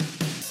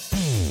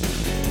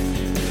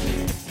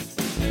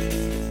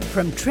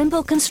From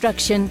Trimble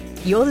Construction,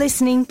 you're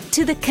listening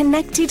to the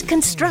Connected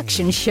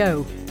Construction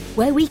Show,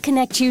 where we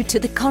connect you to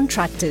the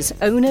contractors,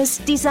 owners,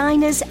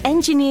 designers,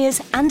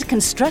 engineers, and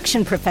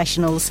construction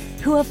professionals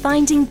who are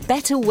finding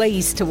better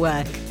ways to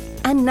work.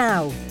 And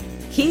now,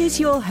 here's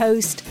your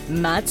host,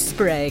 Matt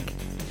Sprague.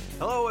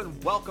 Hello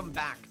and welcome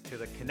back to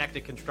the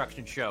Connected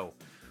Construction Show.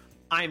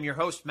 I am your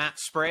host, Matt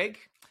Sprague.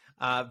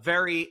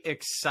 Very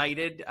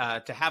excited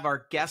to have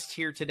our guest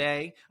here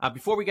today.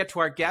 Before we get to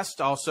our guest,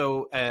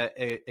 also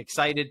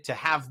excited to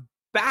have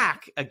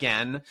back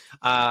again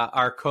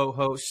our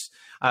co-host,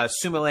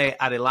 Sumile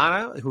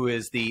Adelana, who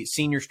is the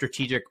Senior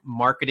Strategic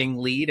Marketing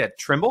Lead at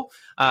Trimble.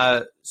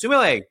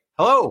 Sumile,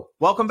 hello.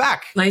 Welcome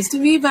back. Nice to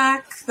be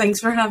back.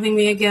 Thanks for having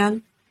me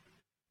again.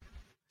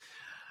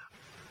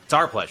 It's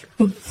our pleasure.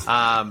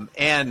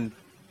 And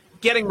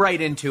getting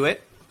right into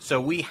it. So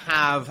we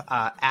have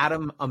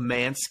Adam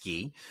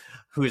Umansky,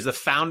 who is the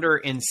founder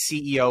and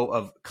CEO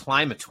of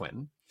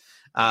ClimateTwin,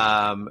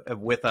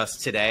 with us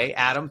today.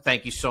 Adam,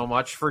 thank you so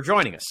much for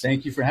joining us.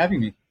 Thank you for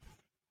having me.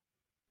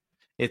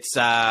 It's,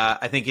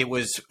 I think it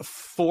was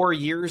 4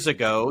 years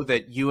ago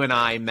that you and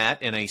I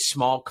met in a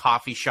small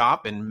coffee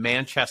shop in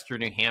Manchester,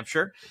 New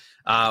Hampshire,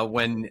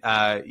 when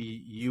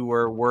you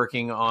were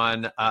working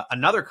on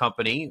another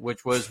company,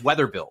 which was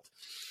WeatherBuild.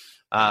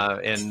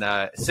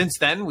 And since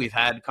then, we've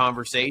had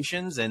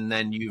conversations, and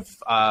then you've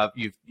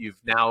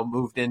now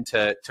moved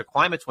into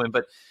ClimateTwin.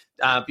 But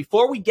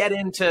before we get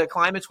into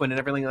ClimateTwin and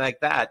everything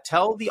like that,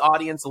 tell the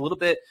audience a little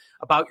bit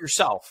about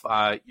yourself,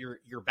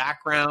 your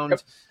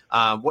background,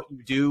 what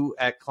you do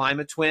at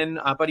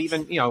ClimateTwin, but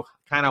even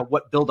kind of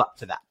what build up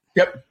to that.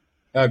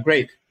 Yep,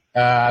 great.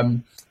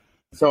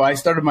 So I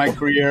started my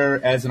career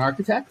as an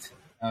architect,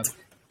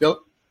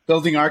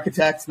 building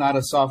architect, not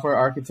a software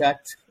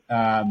architect.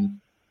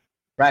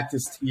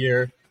 Practiced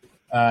here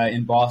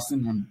in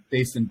Boston. I'm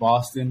based in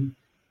Boston.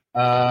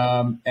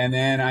 And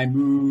then I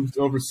moved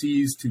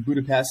overseas to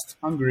Budapest,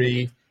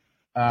 Hungary,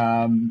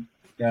 to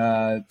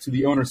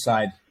the owner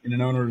side in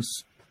an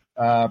owner's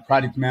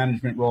project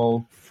management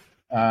role.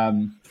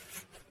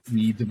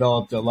 We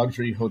developed a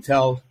luxury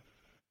hotel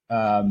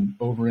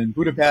over in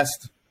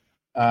Budapest.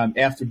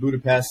 After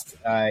Budapest,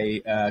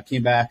 I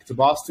came back to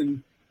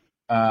Boston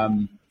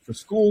for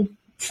school.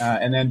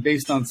 And then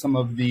based on some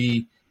of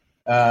the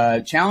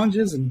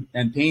challenges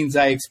and pains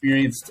I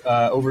experienced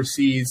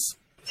overseas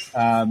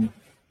in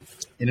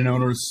an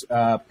owner's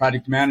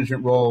project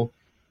management role,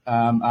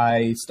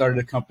 I started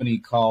a company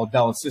called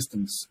Vela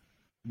Systems,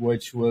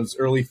 which was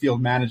early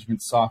field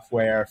management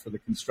software for the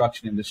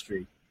construction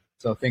industry.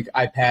 So think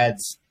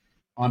iPads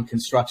on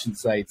construction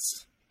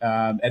sites.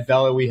 At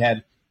Vela, we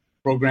had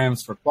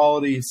programs for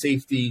quality,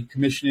 safety,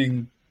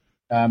 commissioning,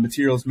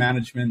 materials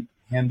management,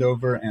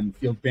 handover, and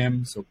field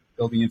BIM, so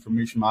building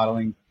information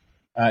modeling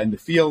in the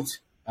field.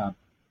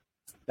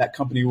 That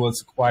company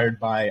was acquired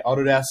by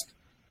Autodesk,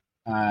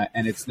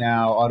 and it's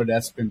now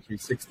Autodesk BIM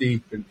 360,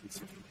 BIM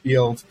 360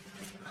 Field,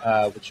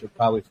 which you're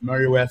probably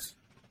familiar with.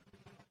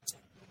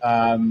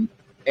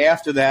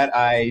 After that,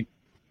 I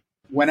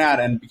went out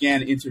and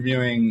began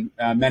interviewing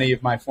many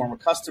of my former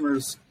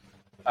customers,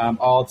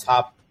 all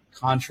top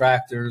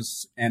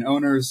contractors and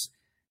owners,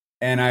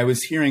 and I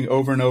was hearing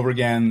over and over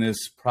again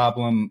this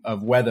problem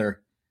of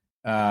weather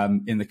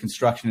in the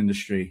construction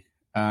industry.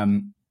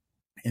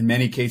 In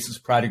many cases,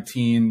 project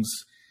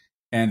teams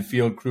and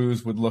field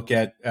crews would look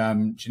at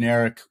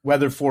generic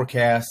weather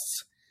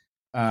forecasts.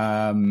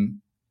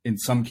 In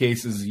some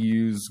cases,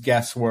 use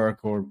guesswork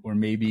or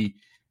maybe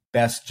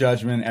best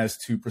judgment as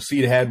to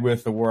proceed ahead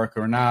with the work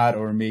or not,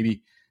 or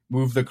maybe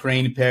move the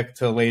crane pick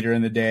to later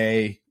in the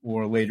day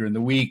or later in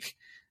the week.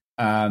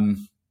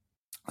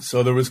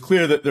 So there was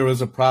clear that there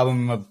was a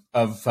problem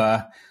of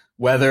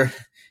weather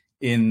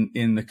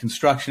in the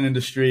construction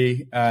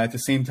industry. At the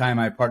same time,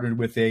 I partnered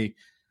with a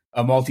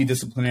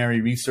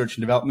multidisciplinary research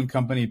and development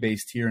company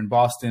based here in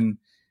Boston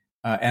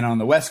and on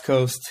the West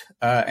Coast.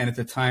 And at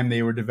the time,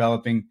 they were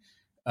developing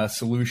a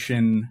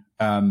solution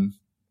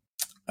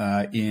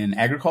in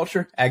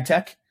agriculture, ag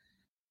tech.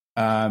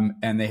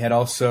 And they had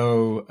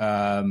also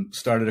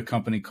started a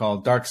company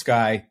called Dark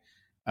Sky,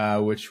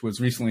 which was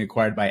recently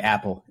acquired by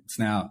Apple. It's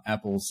now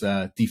Apple's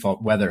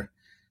default weather.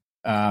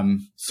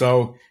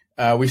 So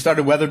we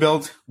started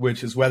WeatherBuild,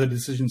 which is weather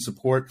decision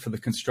support for the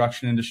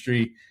construction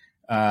industry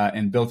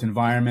and built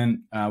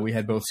environment. We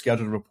had both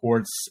scheduled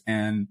reports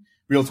and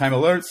real-time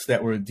alerts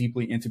that were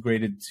deeply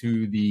integrated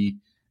to the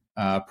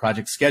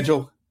project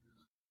schedule.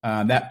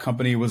 That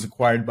company was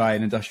acquired by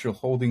an industrial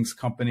holdings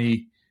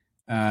company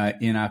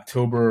in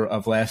October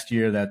of last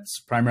year that's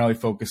primarily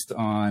focused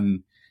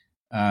on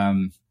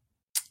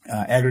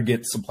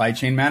aggregate supply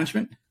chain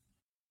management.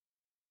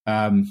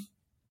 And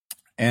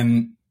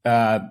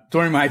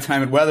during my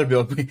time at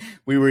WeatherBuild,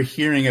 we were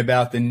hearing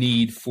about the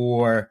need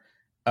for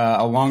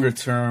a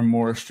longer-term,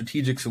 more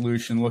strategic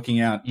solution looking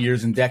out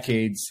years and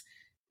decades,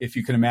 if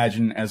you can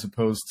imagine, as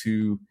opposed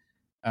to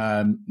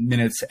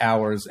minutes,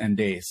 hours, and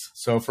days.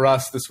 So for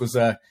us, this was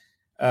a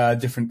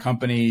different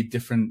company,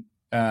 different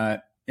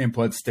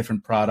inputs,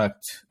 different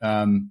product,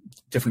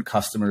 different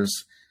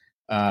customers.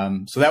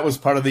 So that was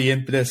part of the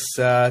impetus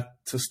to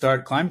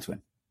start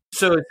ClimateTwin.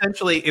 So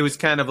essentially, it was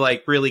kind of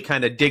like really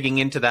kind of digging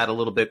into that a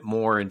little bit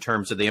more in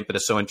terms of the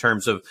impetus. So in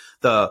terms of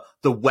the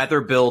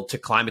weather build to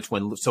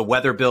ClimateTwin. So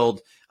weather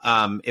build,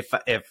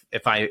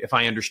 if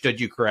I understood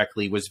you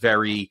correctly, was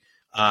very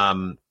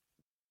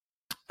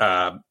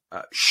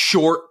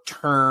short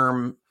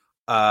term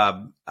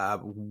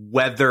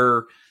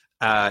weather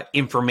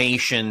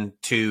information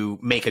to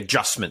make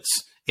adjustments,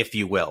 if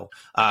you will,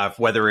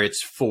 whether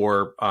it's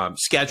for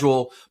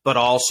schedule, but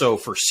also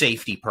for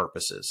safety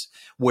purposes,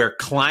 where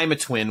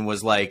ClimateTwin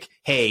was like,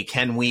 hey,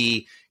 can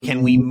we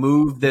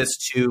move this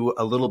to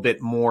a little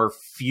bit more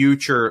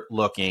future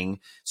looking?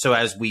 So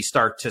as we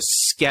start to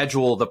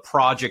schedule the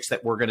projects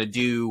that we're going to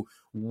do,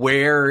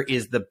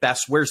 where's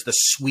the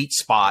sweet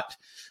spot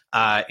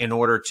in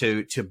order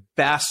to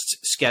best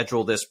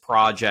schedule this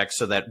project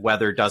so that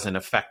weather doesn't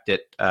affect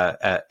it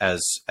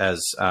as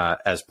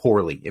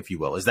poorly, if you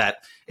will. Is that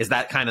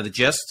kind of the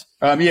gist?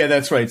 Yeah,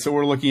 that's right. So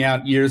we're looking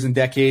out years and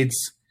decades.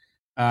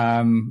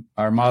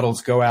 Our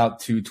models go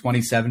out to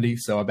 2070,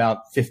 so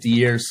about 50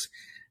 years,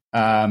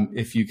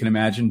 if you can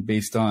imagine,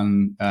 based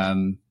on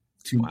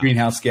two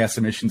greenhouse gas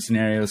emission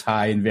scenarios,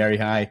 high and very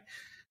high.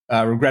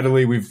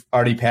 Regrettably, we've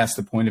already passed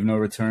the point of no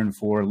return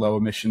for low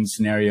emission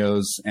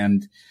scenarios,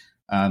 and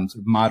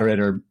moderate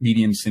or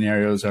medium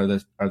scenarios are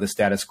the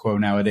status quo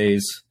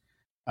nowadays.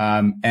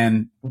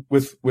 And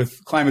with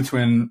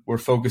ClimateTwin, we're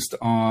focused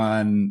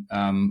on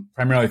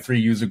primarily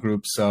 3 user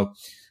groups. So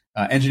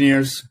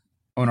engineers,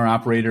 owner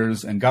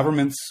operators, and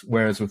governments,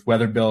 whereas with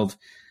WeatherBuild,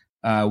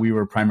 we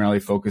were primarily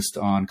focused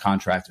on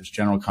contractors,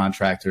 general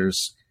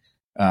contractors,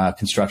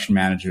 construction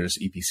managers,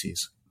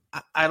 EPCs.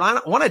 I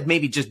want to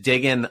maybe just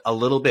dig in a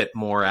little bit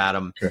more,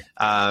 Adam, sure.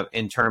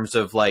 In terms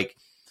of like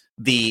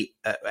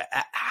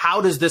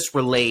how does this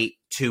relate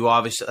to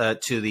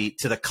to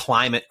the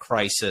climate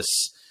crisis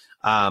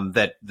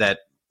that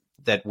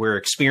we're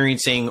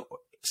experiencing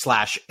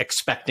 /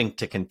 expecting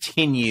to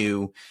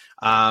continue,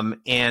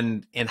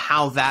 and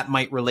how that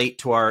might relate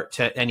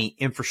to any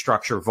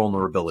infrastructure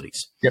vulnerabilities?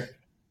 Yep,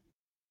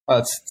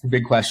 it's a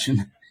big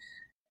question.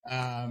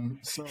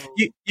 So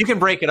you can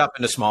break it up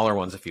into smaller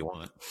ones if you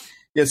want.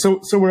 Yeah, so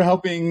we're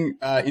helping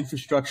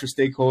infrastructure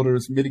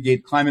stakeholders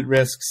mitigate climate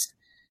risks,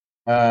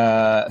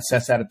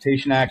 assess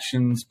adaptation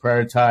actions,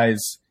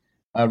 prioritize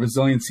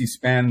resiliency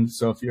spend.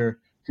 So if you're a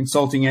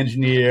consulting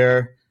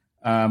engineer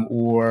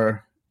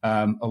or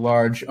a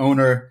large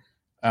owner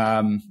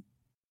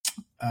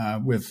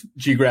with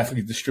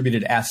geographically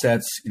distributed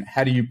assets,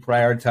 how do you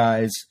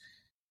prioritize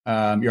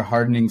your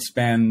hardening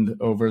spend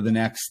over the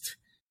next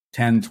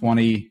 10,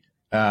 20,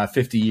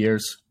 50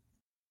 years?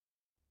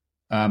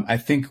 I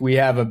think we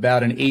have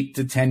about an 8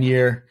 to 10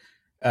 year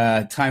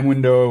time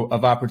window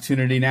of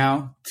opportunity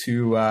now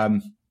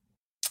to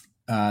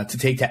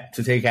take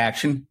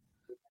action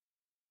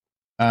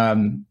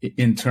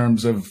in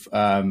terms of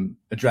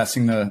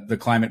addressing the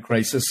climate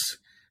crisis.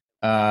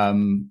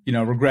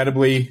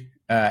 Regrettably,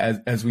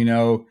 as we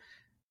know,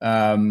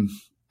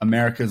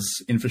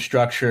 America's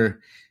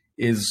infrastructure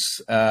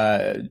is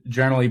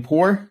generally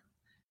poor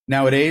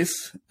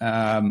nowadays.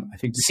 I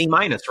think C-,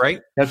 right?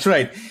 That's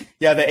right.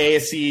 Yeah, the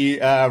ASE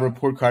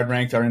report card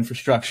ranked our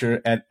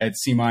infrastructure at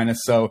C-.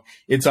 So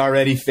it's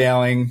already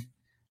failing.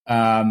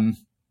 To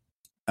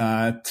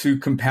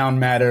compound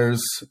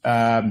matters,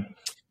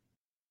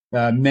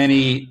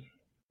 many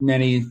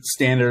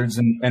standards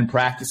and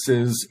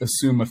practices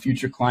assume a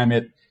future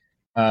climate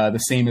the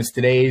same as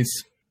today's,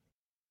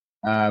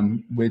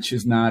 which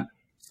is not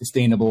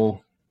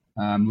sustainable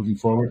moving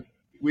forward.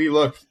 We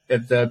look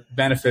at the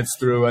benefits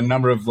through a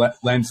number of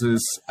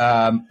lenses.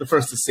 The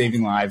first is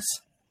saving lives.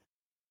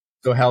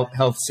 So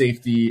health,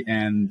 safety,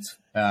 and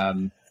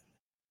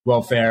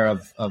welfare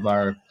of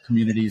our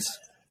communities.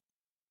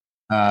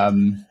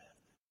 The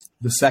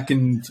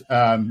second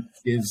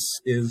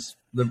is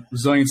the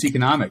resilience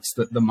economics,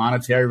 the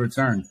monetary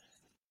return.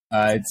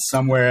 It's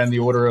somewhere in the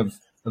order of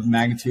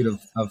magnitude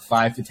of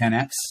 5 to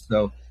 10x.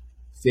 So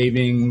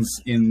savings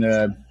in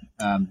the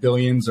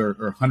billions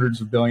or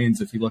hundreds of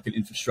billions if you look at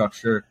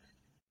infrastructure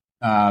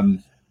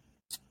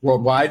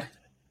worldwide.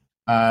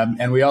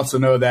 And we also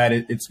know that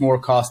it's more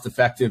cost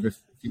effective if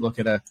you look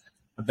at a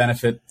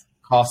benefit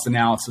cost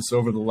analysis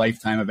over the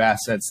lifetime of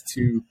assets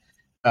to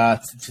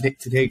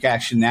take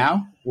action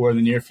now or in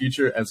the near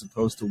future, as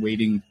opposed to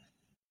waiting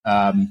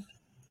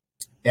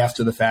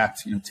after the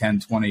fact, 10,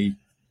 20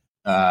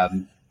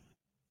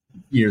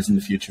 years in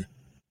the future.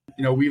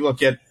 We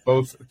look at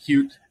both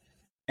acute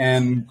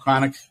and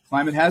chronic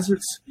climate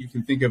hazards. You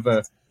can think of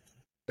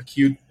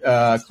acute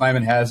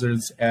climate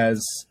hazards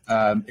as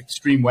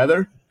extreme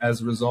weather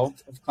as a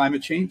result of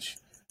climate change.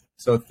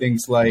 So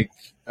things like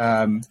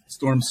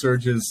storm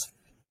surges,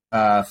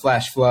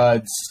 flash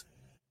floods,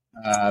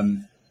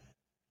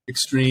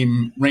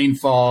 extreme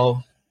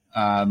rainfall,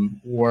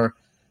 or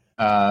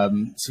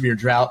severe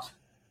drought,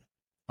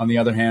 on the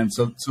other hand.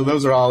 So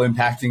those are all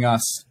impacting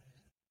us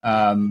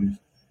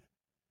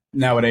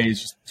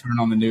nowadays. Just turn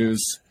on the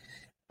news.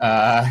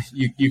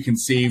 You can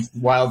see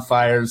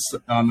wildfires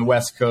on the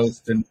West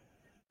Coast and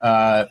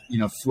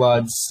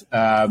floods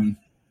in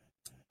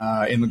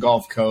the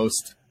Gulf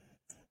Coast,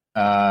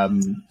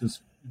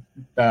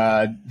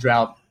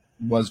 drought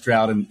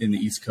in the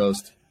East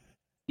Coast,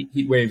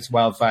 heat waves,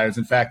 wildfires.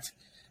 In fact,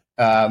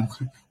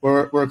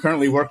 we're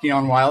currently working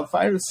on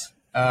wildfires,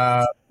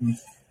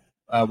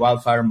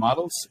 wildfire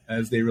models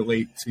as they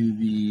relate to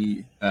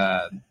the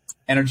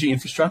energy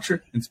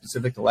infrastructure, in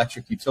specific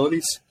electric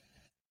utilities.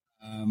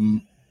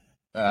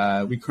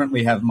 We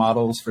currently have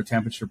models for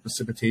temperature,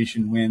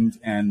 precipitation, wind,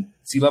 and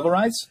sea level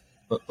rise,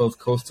 both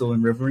coastal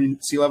and riverine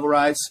sea level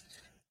rise.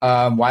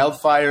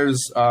 Wildfires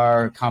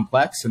are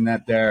complex in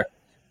that they're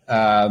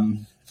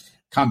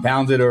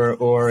compounded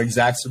or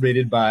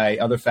exacerbated by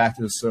other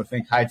factors. So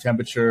think high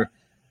temperature,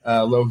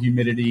 low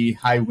humidity,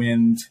 high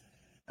wind,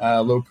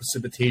 low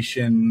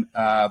precipitation,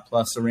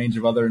 plus a range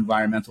of other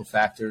environmental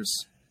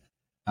factors.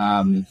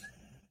 In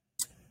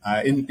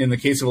the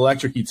case of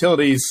electric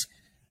utilities,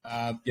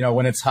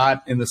 when it's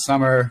hot in the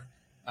summer,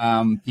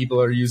 people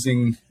are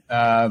using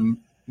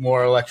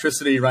more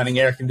electricity, running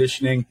air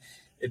conditioning.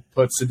 It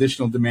puts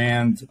additional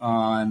demand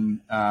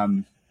on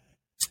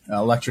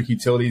electric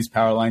utilities,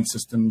 power line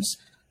systems,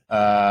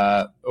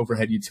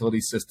 overhead utility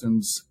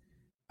systems,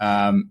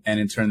 and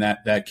in turn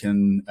that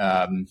can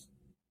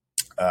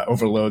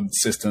overload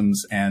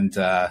systems and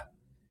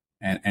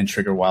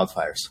trigger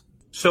wildfires.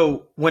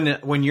 So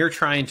when you're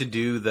trying to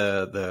do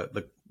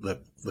the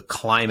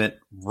climate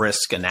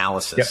risk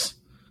analysis, yep.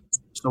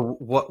 So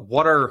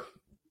what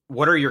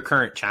are your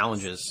current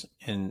challenges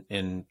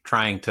in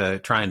trying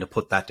to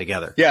put that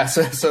together? Yeah,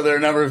 so there are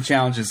a number of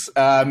challenges.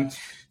 Raw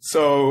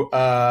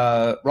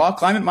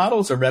climate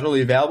models are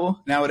readily available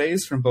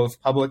nowadays from both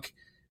public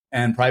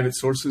and private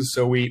sources.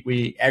 So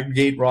we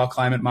aggregate raw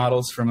climate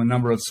models from a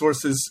number of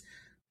sources.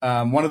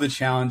 One of the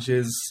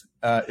challenges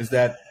is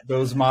that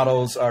those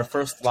models are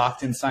first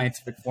locked in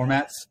scientific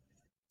formats.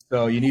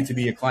 So you need to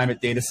be a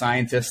climate data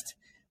scientist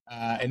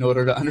in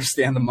order to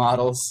understand the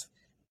models.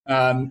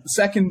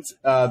 Second,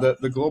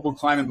 the global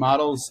climate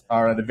models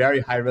are at a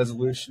very high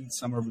resolution,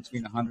 somewhere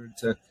between 100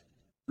 to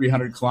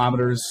 300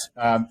 kilometers,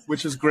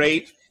 which is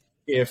great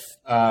if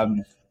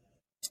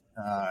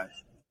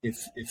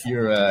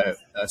you're a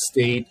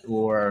state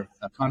or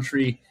a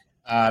country.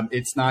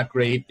 It's not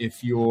great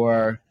if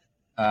you're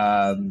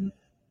an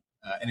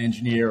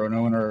engineer or an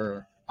owner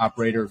or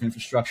operator of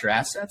infrastructure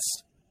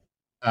assets.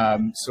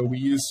 So we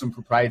use some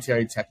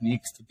proprietary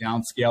techniques to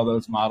downscale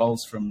those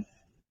models from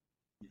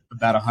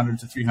about 100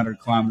 to 300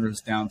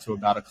 kilometers down to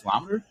about a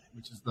kilometer,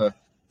 which is the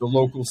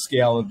local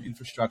scale of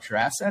infrastructure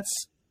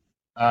assets.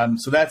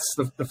 So that's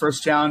the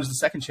first challenge. The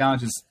second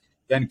challenge is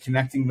then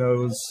connecting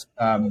those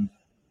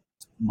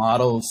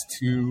models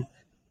to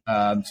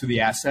the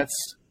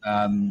assets.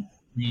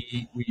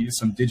 We use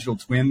some digital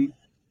twin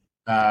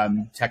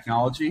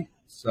technology.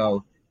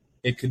 So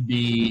it could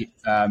be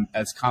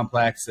as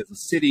complex as a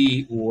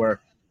city or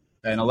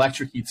an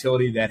electric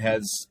utility that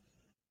has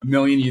 1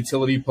 million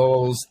utility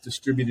poles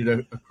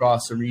distributed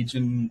across a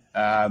region,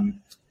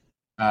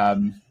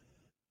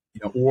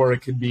 or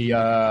it could be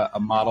a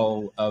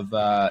model of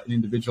an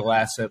individual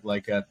asset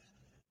like a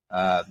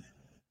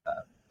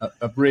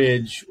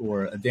bridge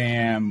or a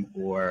dam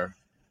or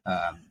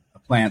a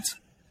plant,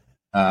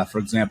 for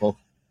example.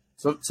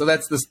 So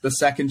that's the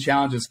second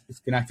challenge is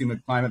connecting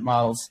the climate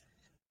models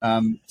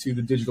to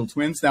the digital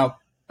twins. Now,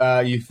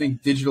 you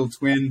think digital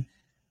twin,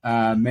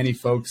 many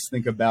folks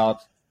think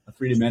about a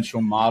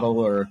three-dimensional model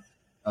or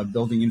a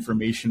building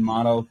information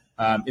model.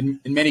 In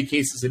many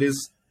cases, it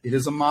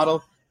is a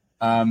model.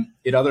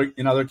 In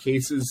other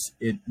cases,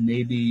 it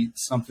may be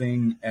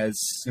something as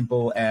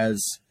simple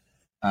as,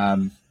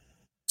 in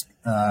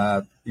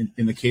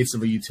the case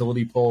of a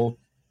utility pole,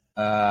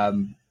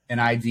 an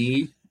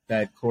ID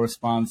that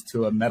corresponds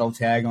to a metal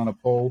tag on a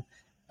pole,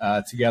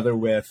 together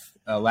with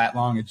a lat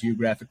long, a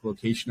geographic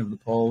location of the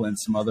pole, and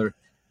some other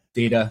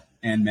data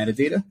and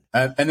metadata.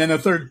 And then the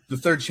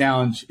third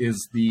challenge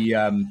is the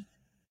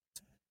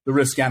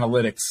risk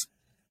analytics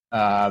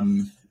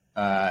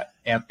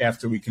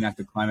after we connect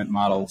the climate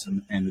models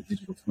and the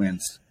digital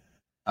twins.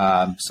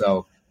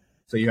 So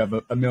you have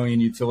a 1 million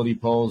utility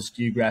poles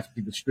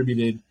geographically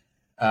distributed.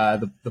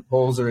 The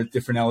poles are at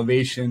different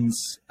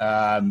elevations,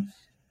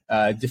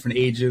 different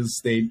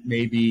ages. They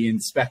may be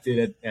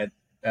inspected at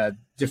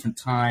different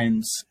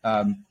times.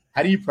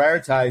 How do you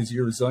prioritize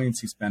your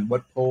resiliency spend?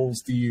 What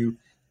poles do you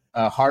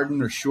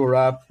harden or shore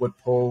up? What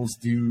poles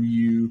do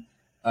you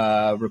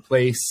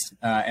replace,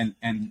 and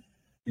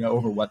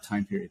over what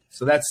time period?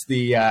 So that's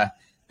the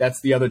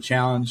other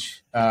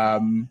challenge.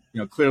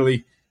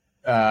 Clearly,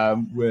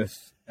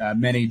 with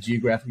many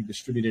geographically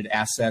distributed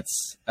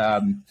assets,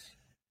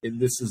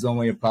 this is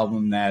only a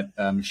problem that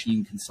a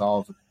machine can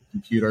solve with a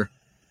computer,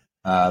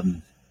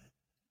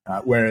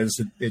 whereas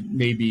it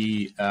may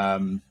be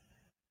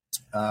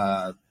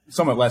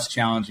somewhat less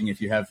challenging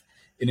if you have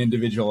an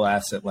individual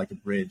asset like a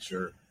bridge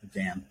or a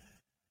dam,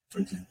 for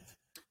example.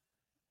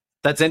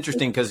 That's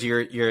interesting because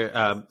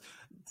you're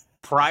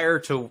prior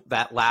to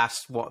that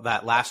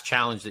last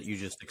challenge that you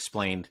just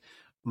explained.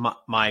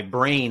 my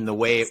brain, the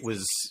way it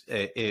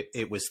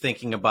was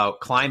thinking about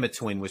Climate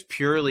Twin was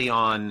purely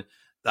on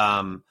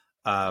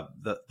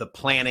the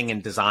planning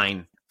and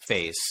design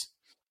phase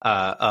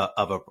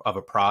of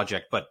a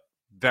project, but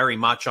very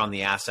much on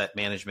the asset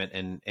management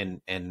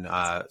and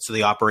so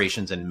the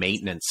operations and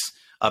maintenance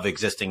of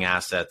existing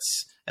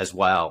assets as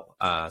well.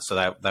 So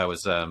that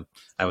was an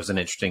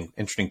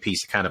interesting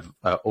piece to kind of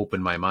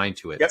open my mind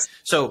to it. Yep.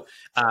 So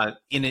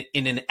in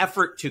an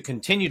effort to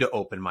continue to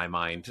open my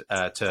mind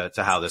to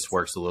how this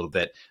works a little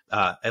bit,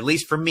 at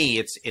least for me,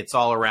 it's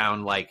all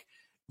around like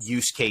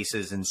use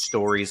cases and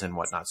stories and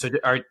whatnot. So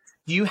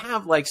do you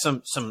have like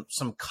some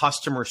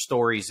customer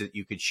stories that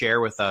you could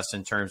share with us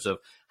in terms of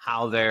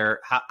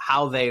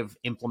how they've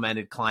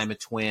implemented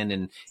Climate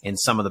Twin and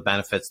some of the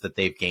benefits that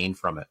they've gained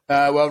from it?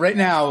 Well, right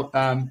now,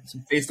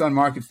 based on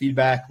market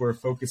feedback, we're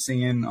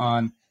focusing in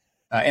on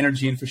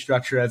energy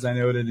infrastructure, as I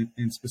noted,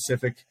 in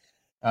specific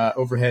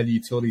overhead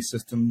utility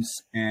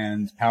systems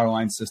and power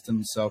line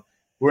systems. So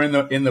we're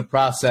in the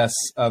process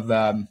of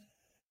a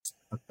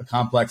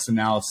complex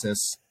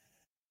analysis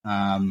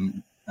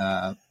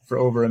for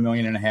over 1.5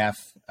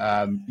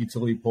 million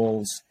utility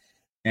poles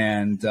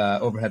and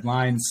overhead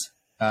lines.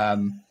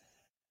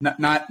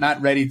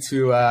 Not ready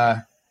to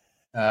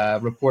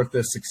report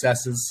the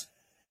successes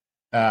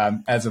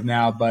as of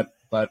now, but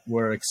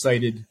we're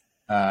excited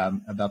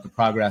about the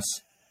progress.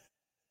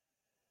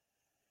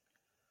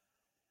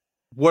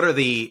 What are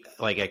the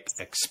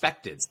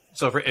expected?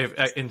 So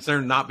if instead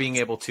of not being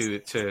able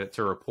to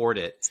report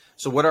it,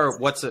 so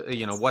what's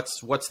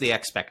the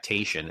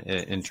expectation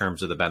in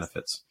terms of the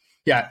benefits?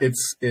 Yeah,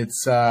 it's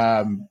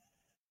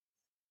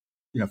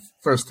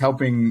first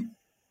helping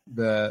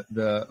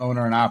the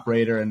owner and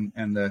operator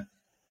and the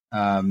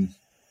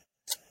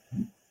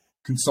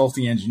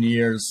consulting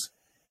engineers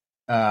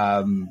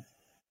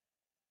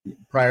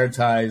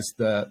prioritize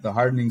the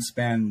hardening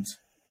spend,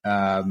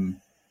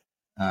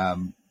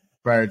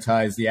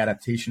 prioritize the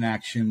adaptation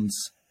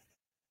actions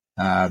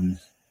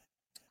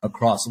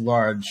across a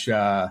large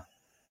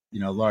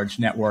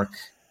network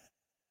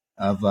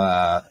of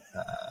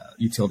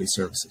utility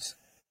services.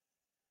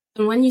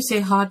 And when you say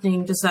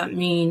hardening, does that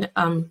mean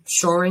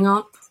shoring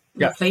up,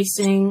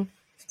 replacing?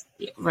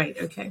 Yeah, right.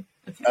 Okay.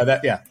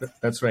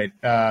 That's right.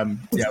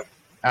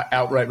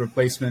 Outright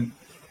replacement,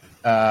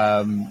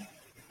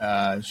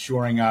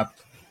 shoring up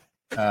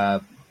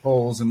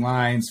poles and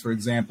lines, for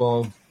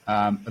example,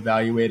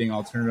 evaluating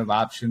alternative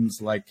options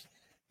like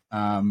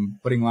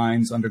putting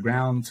lines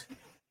underground,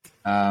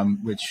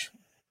 which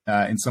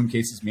in some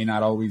cases may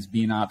not always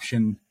be an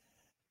option,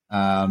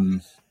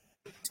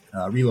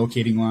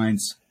 relocating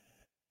lines.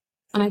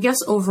 And I guess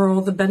overall,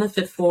 the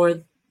benefit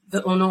for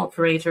the owner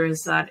operator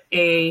is that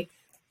they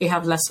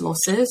have less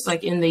losses.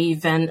 Like in the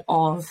event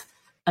of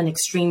an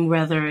extreme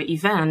weather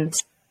event,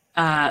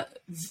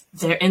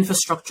 their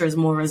infrastructure is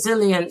more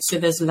resilient, so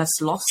there's less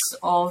loss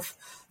of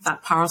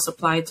that power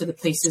supply to the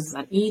places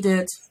that need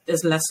it.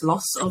 There's less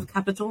loss of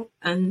capital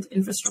and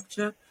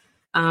infrastructure,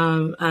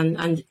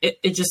 and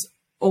it just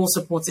all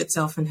supports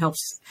itself and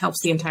helps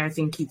the entire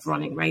thing keep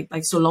running, right?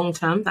 Like, so long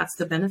term, that's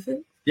the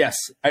benefit. Yes,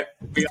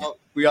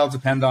 we all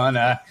depend on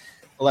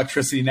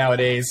electricity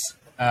nowadays.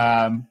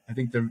 I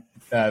think there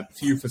are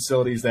few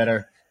facilities that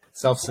are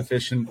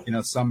self-sufficient.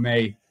 Some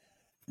may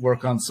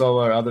work on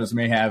solar, others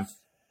may have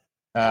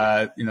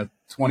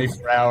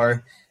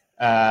 24-hour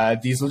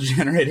diesel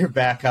generator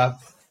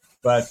backup.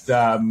 But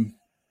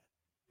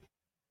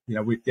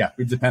we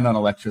depend on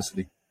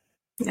electricity.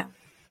 Yeah,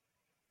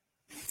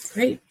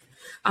 great.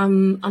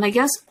 And I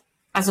guess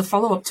as a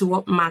follow-up to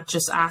what Matt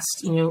just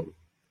asked,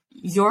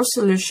 your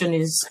solution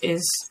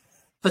is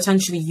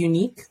potentially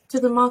unique to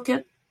the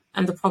market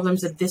and the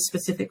problems that this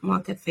specific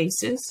market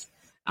faces.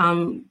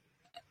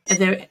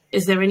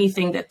 Is there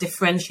anything that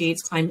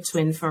differentiates Climate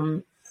Twin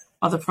from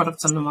other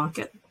products on the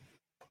market?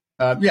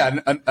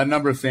 A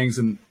number of things,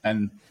 and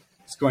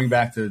it's going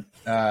back to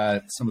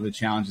some of the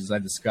challenges I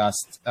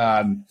discussed.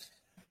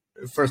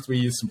 First, we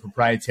use some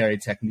proprietary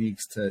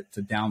techniques to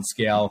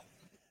downscale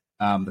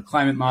the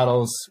climate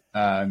models.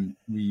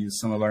 We use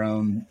some of our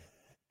own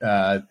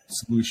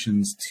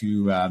solutions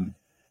to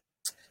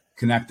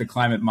connect the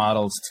climate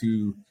models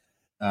to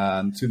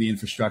the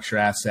infrastructure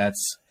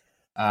assets.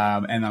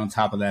 And on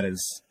top of that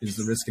is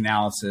the risk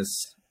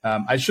analysis.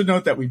 I should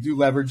note that we do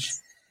leverage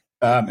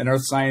an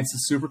Earth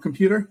Sciences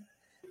supercomputer,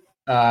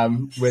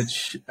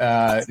 which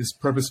is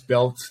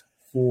purpose-built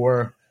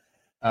for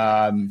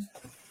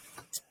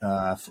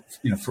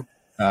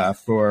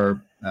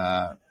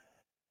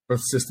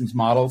Earth systems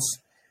models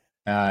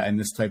and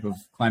this type of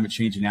climate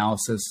change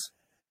analysis.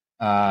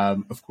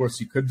 Of course,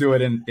 you could do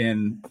it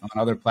on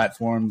other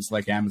platforms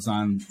like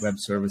Amazon Web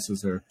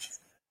Services or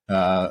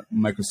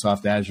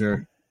Microsoft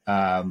Azure,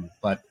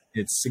 but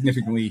it's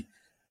significantly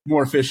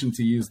more efficient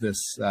to use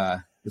this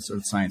Earth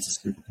Sciences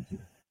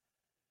supercomputer.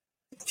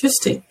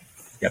 Interesting.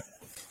 Yep.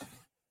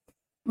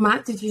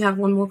 Matt, did you have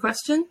one more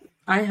question?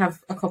 I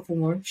have a couple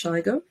more. Shall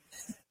I go?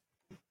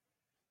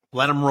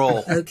 Let them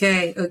roll.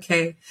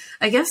 Okay.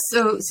 I guess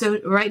so.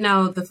 So right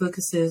now the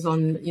focus is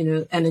on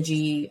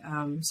energy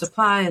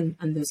supply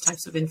and those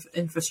types of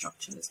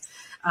infrastructures,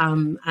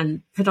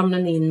 and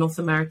predominantly in North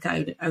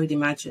America, I would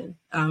imagine.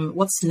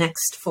 What's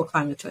next for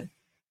Climate Twin?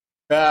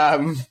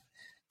 Well,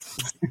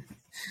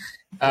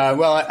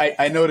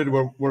 I noted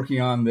we're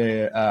working on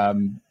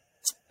the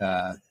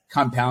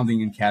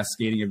compounding and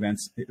cascading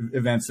events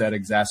that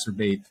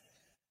exacerbate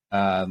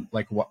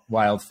like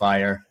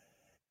wildfire.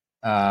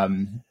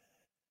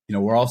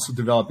 We're also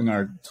developing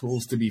our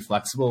tools to be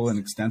flexible and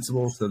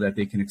extensible so that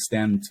they can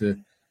extend to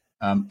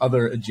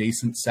other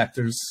adjacent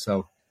sectors.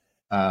 So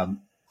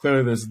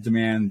clearly there's a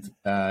demand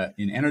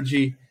in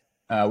energy.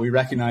 We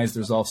recognize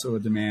there's also a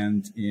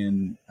demand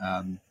in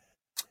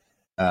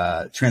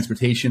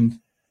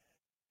transportation,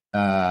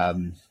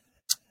 roads,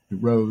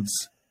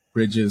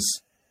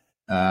 bridges,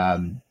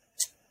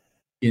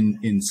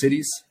 in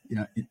cities,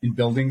 in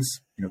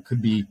buildings,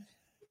 could be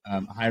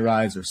a high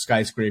rise or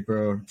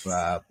skyscraper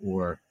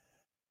or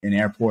an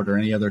airport or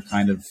any other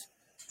kind of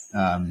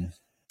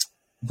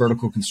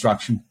vertical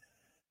construction.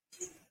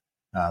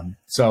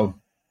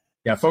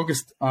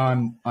 Focused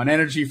on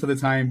energy for the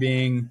time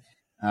being,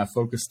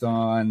 focused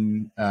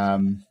on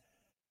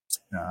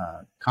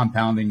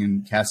compounding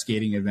and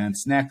cascading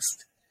events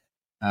next,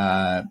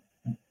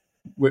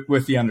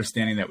 with the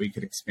understanding that we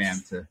could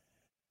expand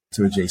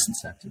to adjacent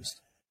sectors.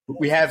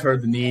 We have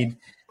heard the need,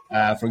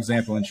 for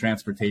example, in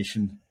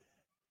transportation,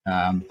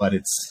 but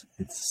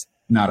it's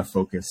not a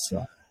focus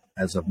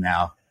as of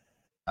now.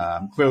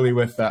 Clearly,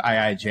 with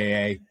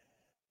IIJA,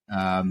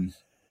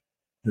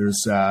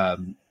 there's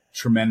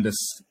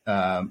tremendous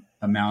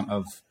amount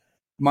of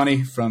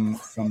money from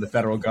the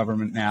federal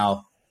government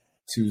now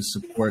to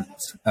support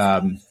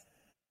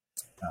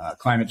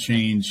climate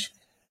change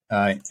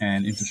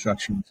and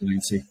infrastructure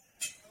resiliency.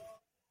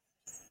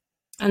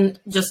 And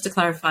just to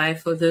clarify,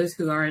 for those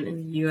who aren't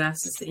in the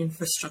US, it's the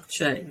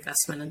Infrastructure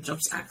Investment and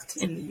Jobs Act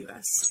in the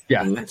US.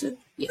 Yeah. Imagine?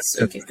 Yes.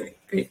 Okay.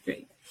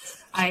 Great.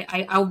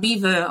 I'll be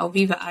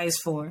the eyes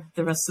for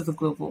the rest of the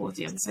global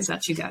audience. I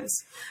got you guys.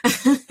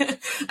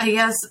 I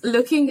guess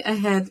looking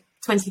ahead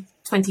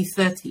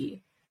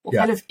 2030, what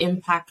kind of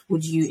impact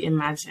would you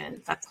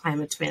imagine that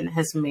Climate Twin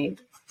has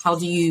made? How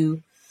do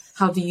you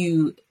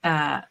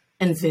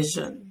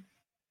envision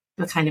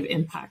the kind of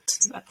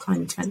impact that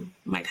Climate Twin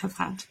might have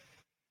had?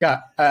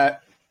 Yeah,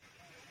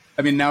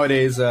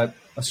 nowadays a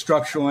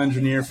structural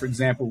engineer, for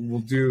example, will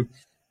do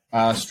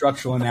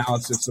structural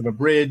analysis of a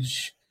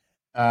bridge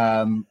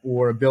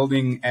or a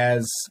building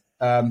as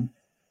a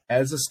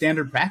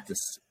standard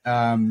practice,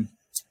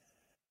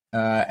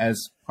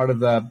 as part of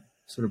the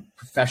sort of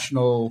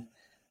professional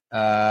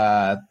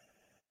code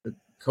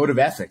of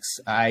ethics.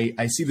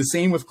 I see the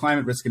same with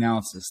climate risk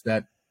analysis,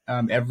 that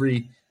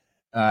every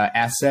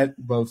asset,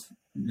 both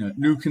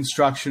new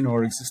construction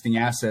or existing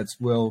assets,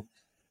 will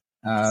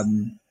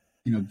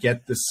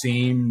get the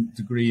same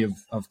degree of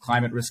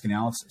climate risk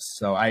analysis.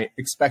 So I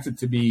expect it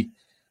to be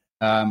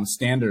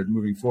standard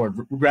moving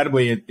forward.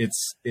 Regrettably,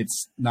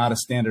 it's not a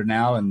standard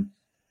now, and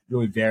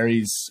really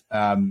varies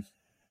sort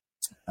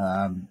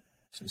of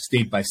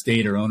state by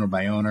state or owner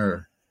by owner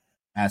or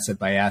asset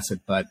by asset.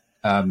 But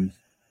I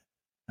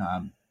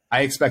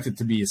expect it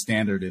to be a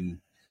standard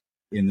in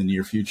the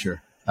near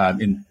future.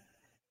 In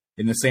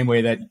the same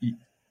way that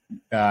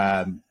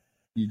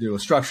you do a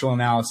structural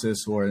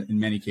analysis, or in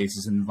many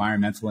cases, an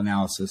environmental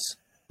analysis.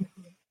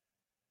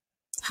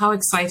 How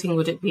exciting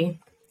would it be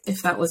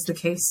if that was the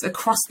case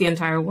across the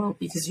entire world?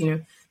 Because,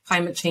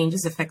 climate change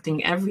is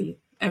affecting every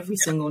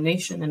single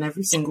nation and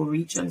every single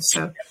region.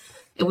 So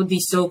it would be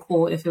so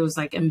cool if it was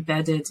like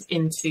embedded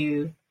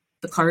into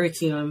the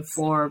curriculum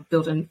for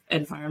built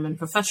environment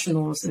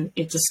professionals, and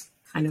it just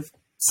kind of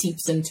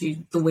seeps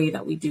into the way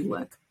that we do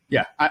work.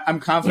 Yeah,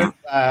 I'm confident.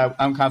 Yeah.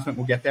 I'm confident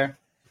we'll get there.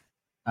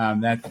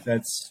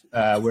 That's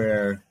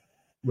where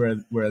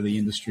the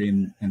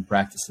industry and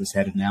practice is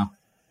headed now.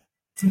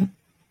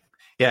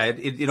 Yeah,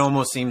 it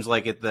almost seems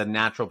like the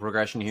natural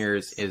progression here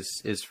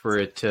is for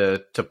it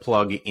to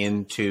plug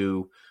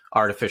into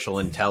artificial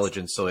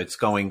intelligence. So it's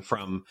going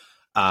from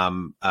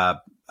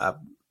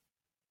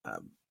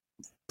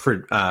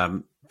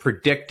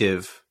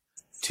predictive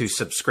to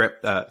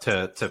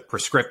to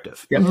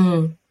prescriptive. Yep.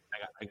 Mm-hmm.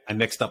 I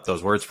mixed up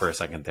those words for a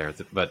second there,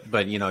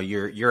 but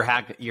you're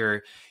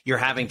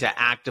having to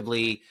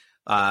actively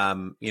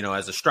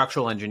as a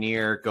structural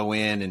engineer go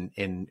in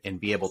and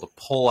be able to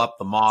pull up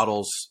the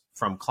models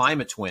from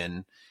Climate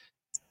Twin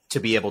to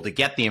be able to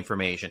get the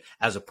information,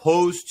 as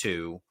opposed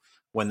to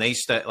when they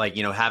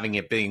having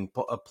it being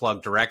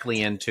plugged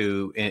directly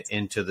into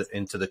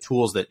the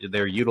tools that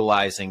they're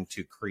utilizing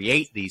to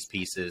create these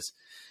pieces,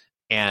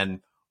 and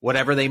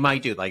whatever they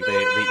might do, like they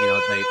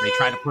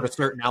try to put a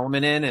certain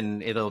element in,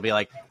 and it'll be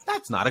like,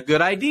 that's not a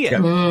good idea.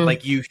 Mm.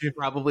 Like, you should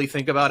probably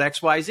think about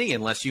XYZ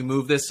unless you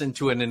move this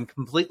into a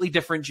completely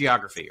different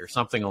geography or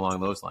something along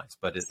those lines.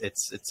 But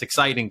it's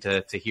exciting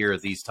to hear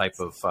these type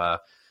of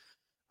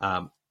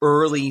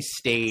early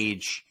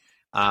stage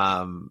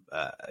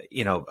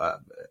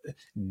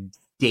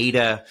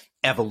data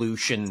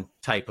evolution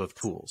type of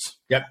tools.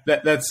 Yep,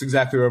 that's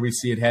exactly where we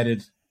see it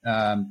headed.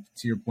 To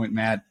your point,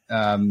 Matt,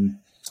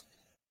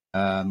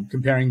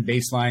 comparing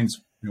baselines,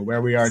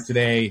 where we are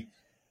today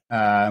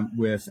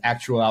with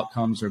actual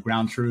outcomes or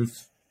ground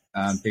truth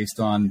based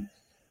on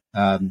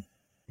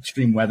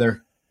extreme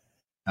weather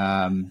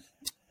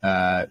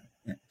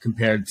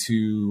compared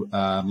to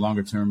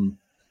longer term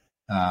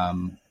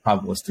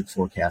probabilistic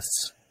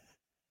forecasts.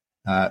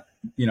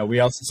 We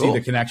also see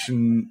the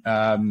connection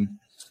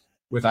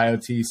with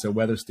IoT, so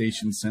weather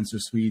stations, sensor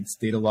suites,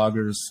 data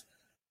loggers,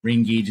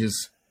 rain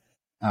gauges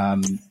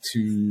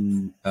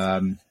to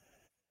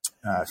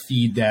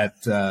feed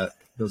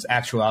those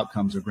actual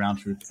outcomes or ground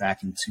truth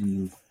back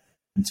into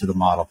the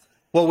model.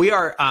 Well, we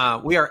are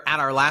at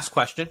our last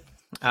question.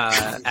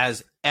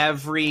 As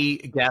every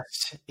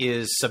guest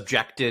is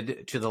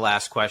subjected to the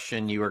last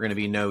question, you are going to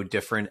be no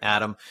different,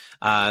 Adam.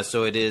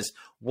 So it is,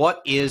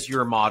 what is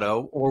your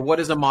motto, or what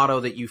is a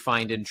motto that you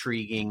find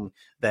intriguing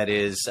that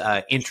is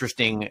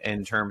interesting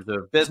in terms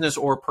of business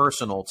or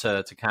personal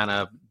to kind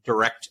of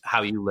direct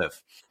how you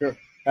live? Sure.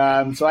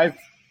 So I've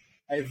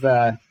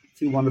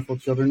two wonderful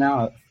children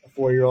now, a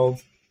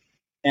 4-year-old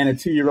and a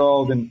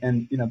 2-year-old,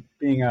 and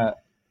being a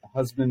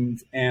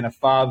husband and a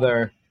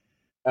father,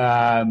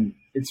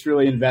 it's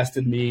really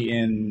invested me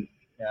in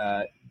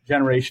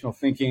generational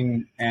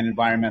thinking and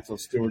environmental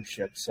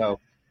stewardship. So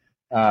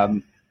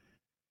how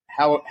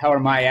are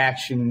my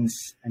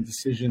actions and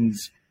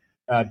decisions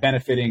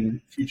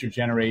benefiting future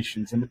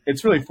generations? And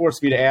it's really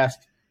forced me to ask,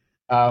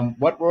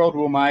 what world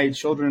will my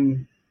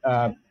children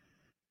grow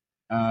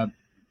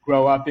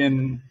up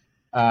in?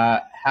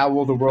 How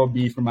will the world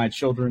be for my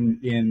children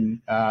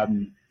in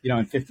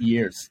 50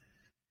 years,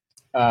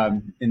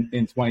 in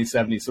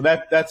 2070? So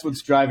that's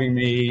what's driving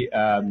me,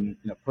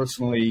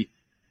 personally,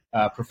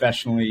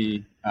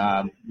 professionally,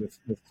 with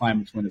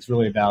Climate Twin. It's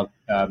really about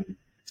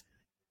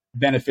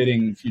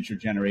benefiting future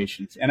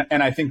generations,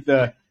 and I think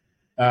the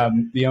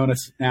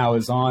onus now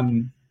is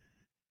on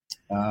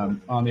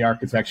the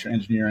architecture,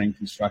 engineering,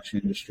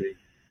 construction industry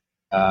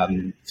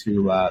to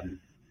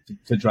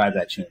drive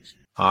that change.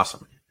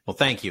 Awesome. Well,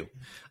 thank you.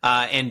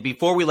 And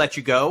before we let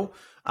you go,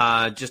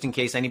 just in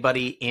case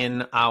anybody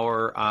in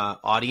our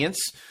audience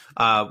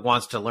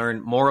wants to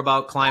learn more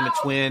about Climate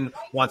Twin,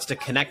 wants to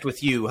connect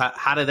with you,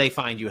 how do they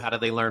find you? How do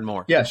they learn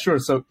more? Yeah, sure.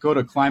 So go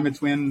to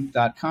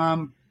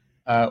climatetwin.com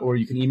or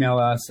you can email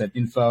us at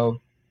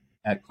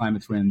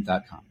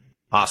info@climatetwin.com.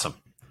 Awesome.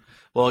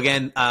 Well,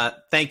 again,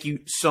 thank you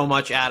so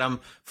much,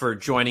 Adam, for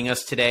joining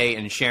us today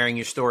and sharing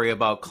your story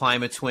about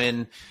Climate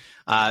Twin.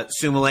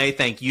 Sumile,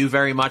 thank you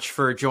very much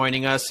for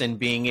joining us and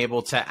being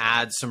able to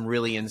add some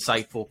really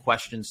insightful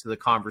questions to the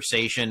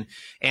conversation.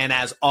 And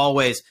as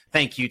always,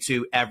 thank you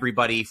to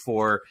everybody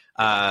for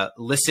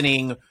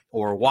listening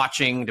or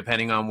watching,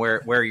 depending on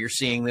where you're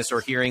seeing this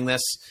or hearing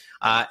this.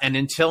 And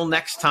until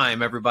next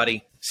time,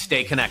 everybody,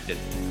 stay connected.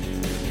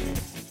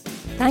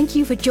 Thank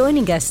you for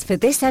joining us for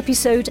this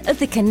episode of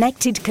the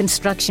Connected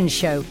Construction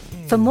Show.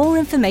 For more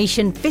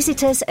information,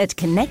 visit us at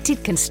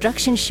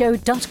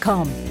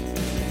connectedconstructionshow.com.